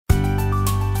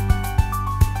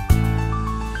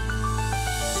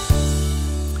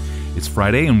It's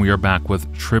Friday, and we are back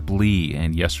with Trip Lee.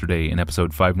 And yesterday, in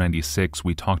episode 596,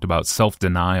 we talked about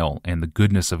self-denial and the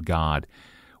goodness of God.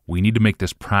 We need to make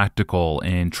this practical.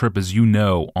 And Trip, as you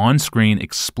know, on-screen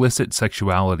explicit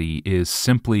sexuality is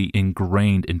simply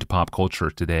ingrained into pop culture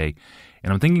today.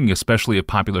 And I'm thinking especially of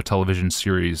popular television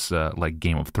series like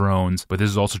Game of Thrones, but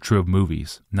this is also true of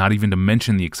movies, not even to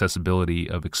mention the accessibility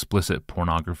of explicit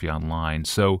pornography online.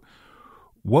 So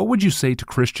what would you say to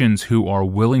Christians who are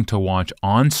willing to watch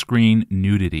on-screen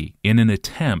nudity in an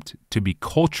attempt to be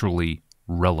culturally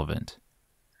relevant?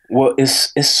 Well,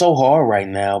 it's so hard right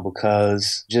now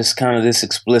because just kind of this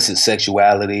explicit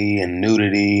sexuality and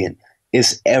nudity, and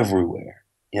it's everywhere.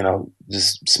 You know,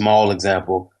 just small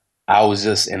example. I was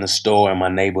just in a store in my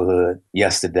neighborhood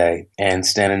yesterday and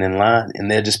standing in line, and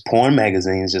they're just porn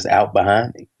magazines just out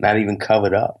behind me, not even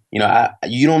covered up. You know,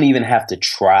 you don't even have to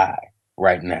try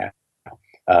right now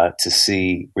to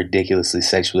see ridiculously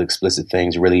sexually explicit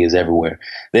things. It really is everywhere.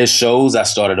 There's shows I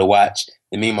started to watch,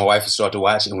 and me and my wife started to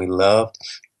watch, and we loved.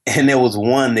 And there was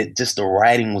one that just the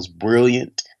writing was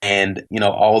brilliant, and you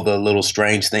know, all the little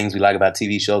strange things we like about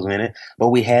TV shows were in it, but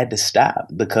we had to stop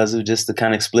because of just the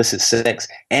kind of explicit sex,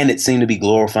 and it seemed to be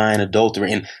glorifying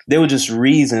adultery, and there were just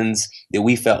reasons that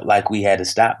we felt like we had to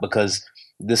stop because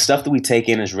the stuff that we take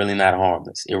in is really not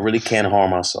harmless. It really can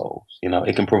harm our souls. You know,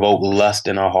 it can provoke lust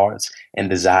in our hearts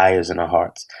and desires in our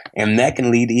hearts. And that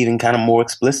can lead to even kind of more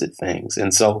explicit things.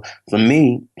 And so for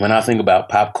me, when I think about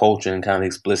pop culture and kind of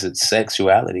explicit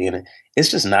sexuality in it, it's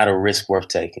just not a risk worth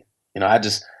taking. You know, I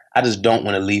just don't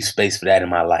want to leave space for that in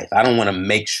my life. I don't want to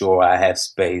make sure I have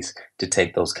space to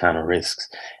take those kind of risks.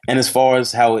 And as far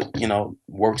as how it, you know,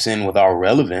 works in with our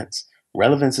relevance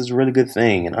is a really good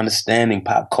thing. And understanding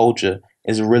pop culture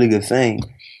is a really good thing.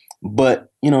 But,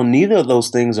 you know, neither of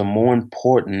those things are more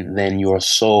important than your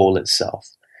soul itself.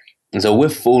 And so we're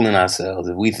fooling ourselves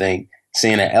if we think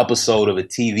seeing an episode of a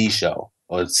TV show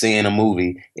or seeing a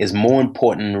movie is more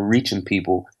important in reaching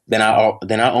people than our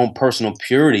own personal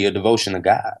purity or devotion to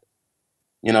God.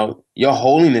 You know, your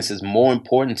holiness is more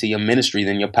important to your ministry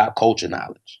than your pop culture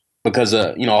knowledge, because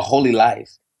you know, a holy life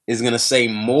is going to say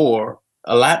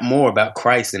a lot more about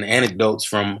Christ than anecdotes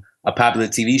from a popular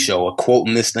TV show or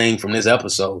quoting this thing from this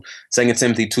episode. 2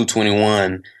 Timothy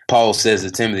 2:21, Paul says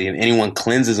to Timothy, if anyone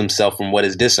cleanses himself from what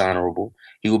is dishonorable,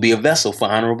 he will be a vessel for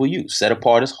honorable use, set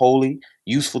apart as holy,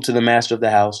 useful to the master of the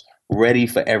house, ready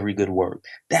for every good work.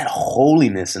 That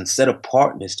holiness and set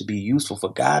apartness to be useful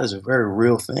for God is a very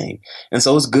real thing. And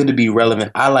so it's good to be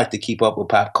relevant. I like to keep up with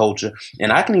pop culture.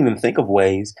 And I can even think of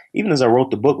ways, even as I wrote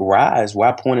the book Rise, where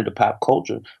I pointed to pop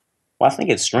culture, well, I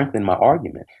think it strengthened my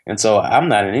argument. And so I'm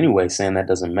not in any way saying that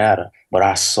doesn't matter, but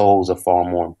our souls are far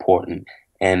more important,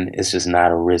 and it's just not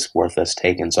a risk worth us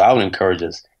taking. So I would encourage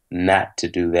us not to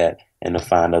do that and to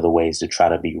find other ways to try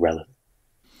to be relevant.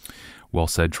 Well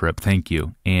said, Trip. Thank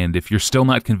you. And if you're still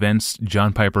not convinced,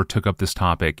 John Piper took up this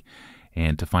topic,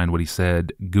 and to find what he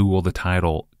said, Google the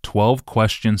title, 12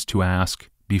 Questions to Ask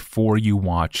Before You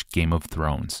Watch Game of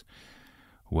Thrones.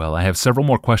 Well, I have several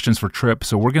more questions for Trip,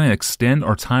 so we're going to extend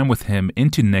our time with him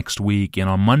into next week, and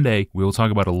on Monday, we will talk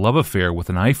about a love affair with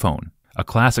an iPhone, a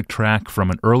classic track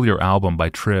from an earlier album by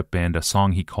Trip, and a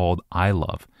song he called I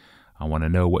Love. I want to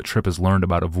know what Trip has learned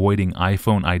about avoiding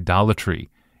iPhone idolatry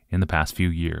in the past few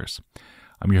years.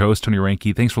 I'm your host, Tony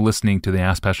Reinke. Thanks for listening to the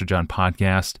Ask Pastor John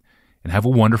podcast, and have a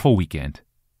wonderful weekend.